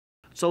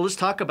So let's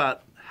talk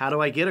about how do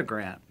I get a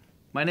grant.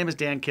 My name is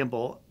Dan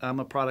Kimball. I'm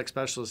a product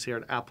specialist here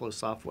at Aplo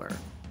Software.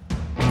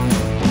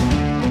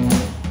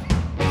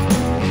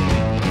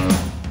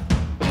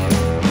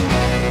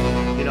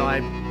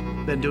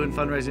 I've been doing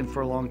fundraising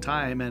for a long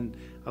time, and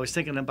I was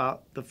thinking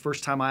about the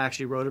first time I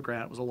actually wrote a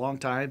grant. It was a long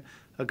time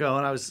ago,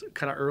 and I was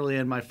kind of early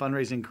in my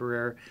fundraising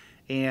career.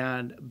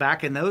 And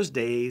back in those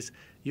days,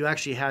 you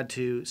actually had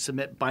to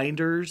submit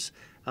binders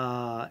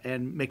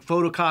and make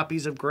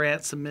photocopies of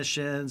grant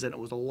submissions, and it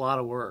was a lot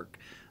of work.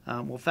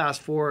 Well,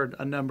 fast forward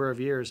a number of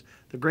years.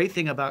 The great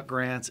thing about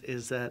grants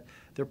is that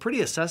they're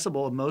pretty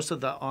accessible, and most of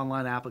the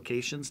online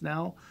applications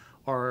now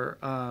are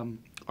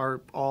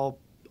all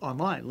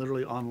online,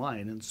 literally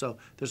online, and so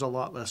there's a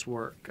lot less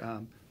work.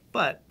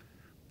 But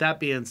that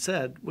being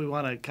said, we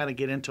want to kind of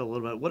get into a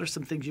little bit. What are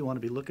some things you want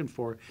to be looking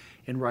for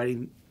in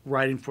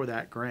writing for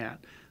that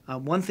grant?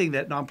 One thing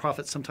that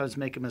nonprofits sometimes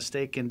make a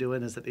mistake in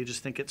doing is that they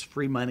just think it's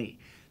free money,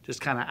 just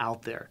kind of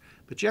out there.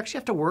 But you actually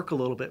have to work a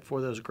little bit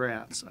for those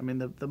grants. I mean,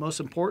 the most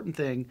important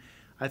thing,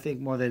 I think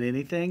more than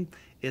anything,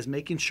 is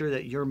making sure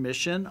that your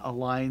mission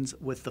aligns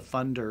with the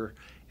funder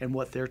and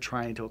what they're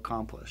trying to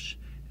accomplish.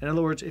 In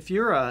other words, if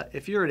you're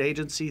an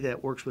agency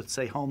that works with,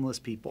 say, homeless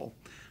people,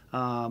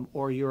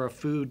 or you're a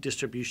food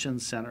distribution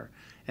center,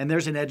 and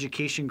there's an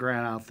education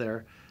grant out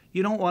there,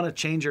 you don't want to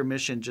change your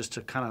mission just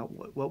to kind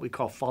of what we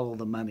call follow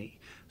the money.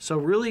 So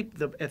really,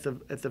 at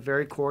the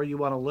very core, you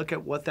want to look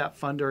at what that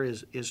funder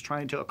is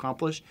trying to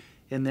accomplish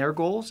in their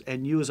goals,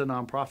 and you as a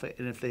nonprofit,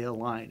 and if they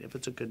align, if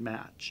it's a good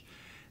match.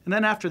 And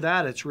then after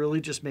that, it's really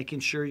just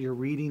making sure you're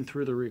reading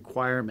through the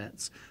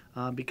requirements,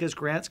 because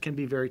grants can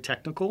be very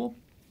technical.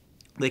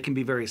 They can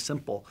be very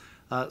simple.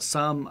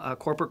 Some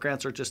corporate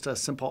grants are just a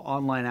simple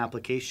online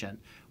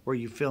application where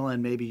you fill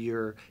in maybe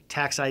your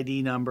tax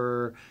ID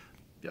number,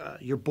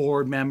 your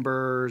board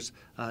members,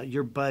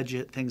 your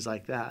budget, things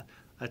like that.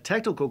 A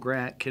technical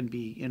grant can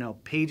be,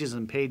 pages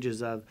and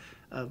pages of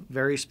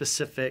very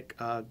specific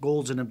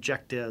goals and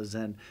objectives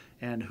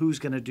and who's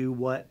going to do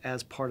what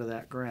as part of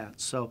that grant.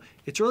 So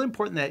it's really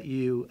important that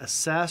you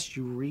assess,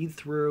 you read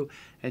through,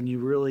 and you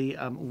really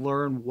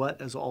learn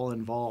what is all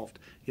involved.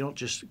 You don't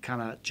just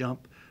kind of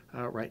jump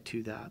right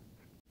to that.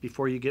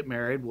 Before you get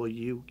married, well,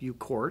 you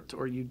court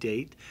or you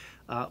date.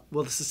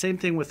 Well, it's the same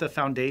thing with a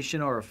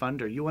foundation or a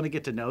funder. You want to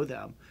get to know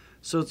them.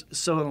 So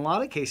in a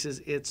lot of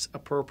cases, it's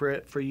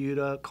appropriate for you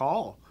to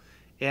call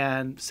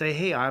and say,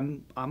 hey,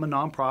 I'm a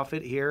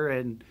nonprofit here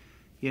in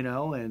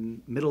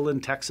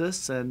Midland,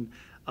 Texas, and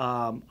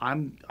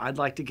I'd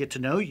like to get to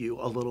know you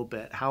a little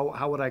bit.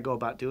 How would I go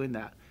about doing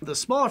that? The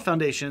smaller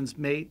foundations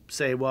may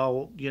say,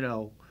 well,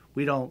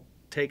 we don't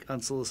take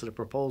unsolicited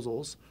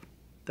proposals.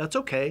 That's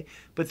okay,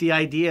 but the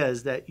idea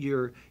is that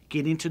you're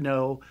getting to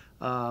know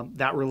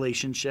that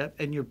relationship,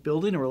 and you're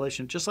building a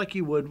relationship just like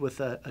you would with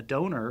a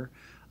donor.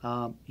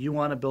 You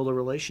want to build a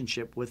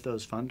relationship with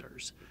those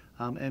funders.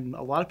 And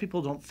a lot of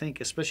people don't think,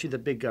 especially the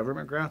big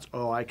government grants,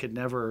 oh, I could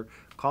never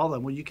call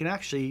them. Well, you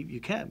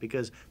can,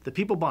 because the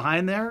people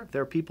behind there,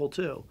 they're people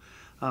too.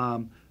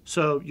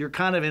 So you're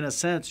kind of, in a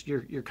sense,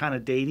 you're kind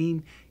of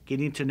dating,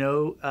 getting to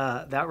know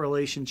that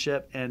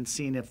relationship and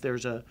seeing if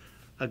there's a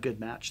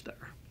good match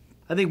there.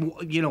 I think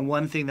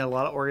one thing that a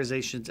lot of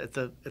organizations at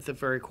the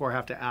very core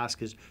have to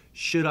ask is,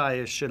 should I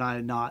or should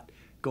I not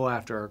go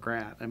after a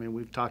grant? I mean,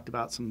 we've talked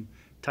about some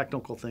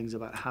technical things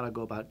about how to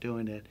go about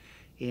doing it,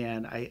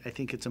 and I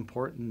think it's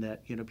important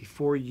that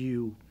before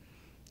you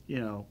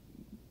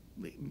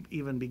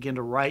even begin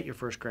to write your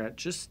first grant,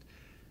 just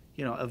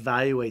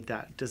evaluate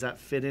that. Does that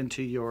fit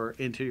into your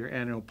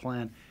annual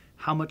plan?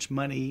 How much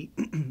money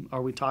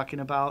are we talking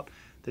about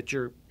that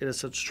you're in a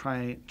sense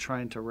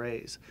trying to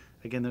raise?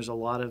 Again, there's a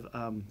lot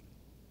of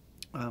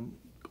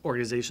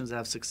organizations that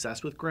have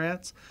success with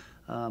grants,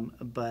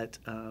 but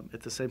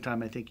at the same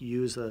time, I think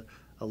you as a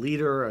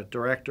leader, a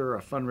director,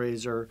 a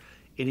fundraiser,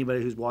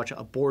 anybody who's watching,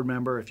 a board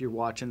member, if you're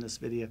watching this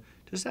video,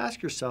 just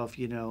ask yourself,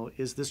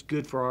 is this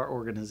good for our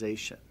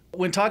organization?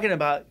 When talking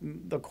about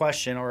the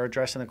question or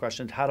addressing the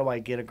question, how do I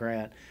get a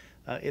grant?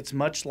 It's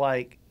much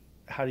like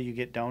how do you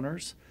get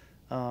donors?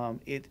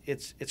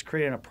 It's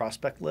creating a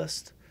prospect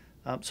list.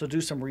 So do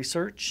some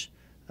research.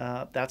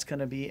 That's going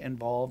to be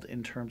involved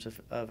in terms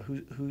of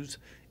who's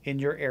in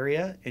your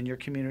area, in your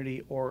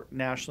community, or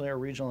nationally or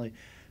regionally,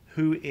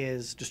 who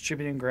is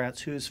distributing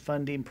grants, who's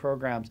funding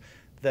programs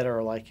that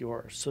are like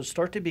yours. So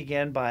start to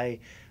begin by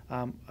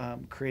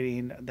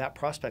creating that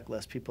prospect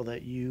list, people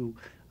that you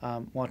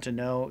want to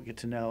know, get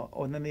to know.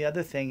 Oh, and then the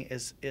other thing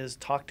is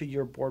talk to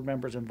your board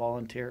members and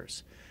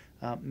volunteers.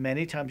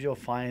 Many times you'll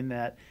find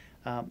that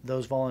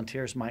those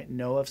volunteers might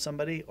know of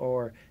somebody,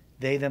 or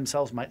they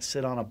themselves might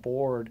sit on a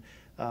board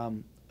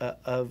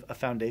of a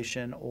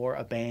foundation or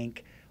a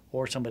bank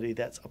or somebody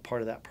that's a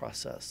part of that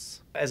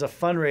process. As a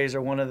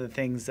fundraiser, one of the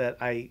things that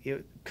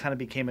it kind of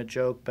became a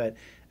joke, but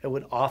it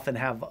would often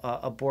have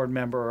a board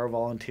member or a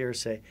volunteer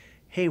say,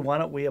 hey, why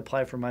don't we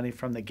apply for money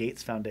from the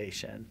Gates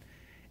Foundation?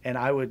 And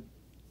I would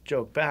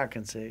joke back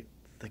and say,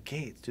 the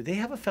Gates, do they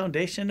have a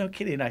foundation? No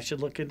kidding, I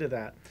should look into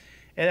that.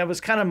 And that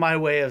was kind of my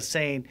way of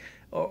saying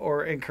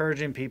or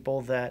encouraging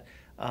people that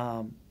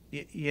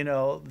you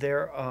know,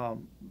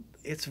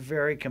 it's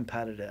very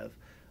competitive.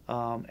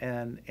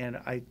 And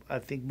I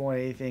think more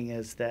than anything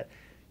is that,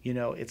 you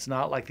know, it's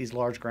not like these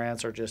large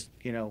grants are just,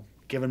 you know,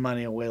 giving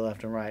money away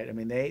left and right. I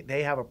mean,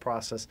 they have a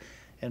process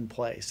in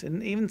place.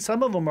 And even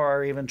some of them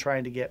are even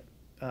trying to get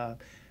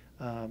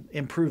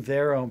improve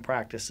their own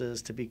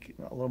practices to be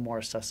a little more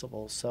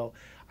accessible. So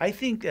I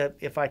think that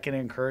if I can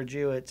encourage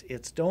you,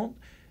 it's don't,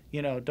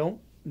 you know, don't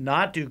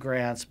not do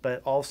grants,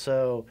 but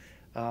also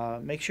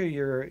make sure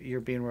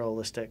you're being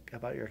realistic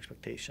about your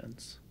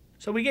expectations.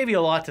 So we gave you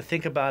a lot to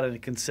think about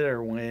and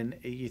consider when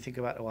you think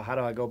about, well, how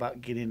do I go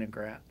about getting a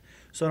grant?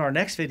 So in our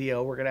next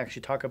video, we're going to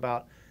actually talk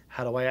about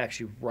how do I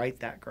actually write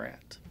that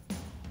grant.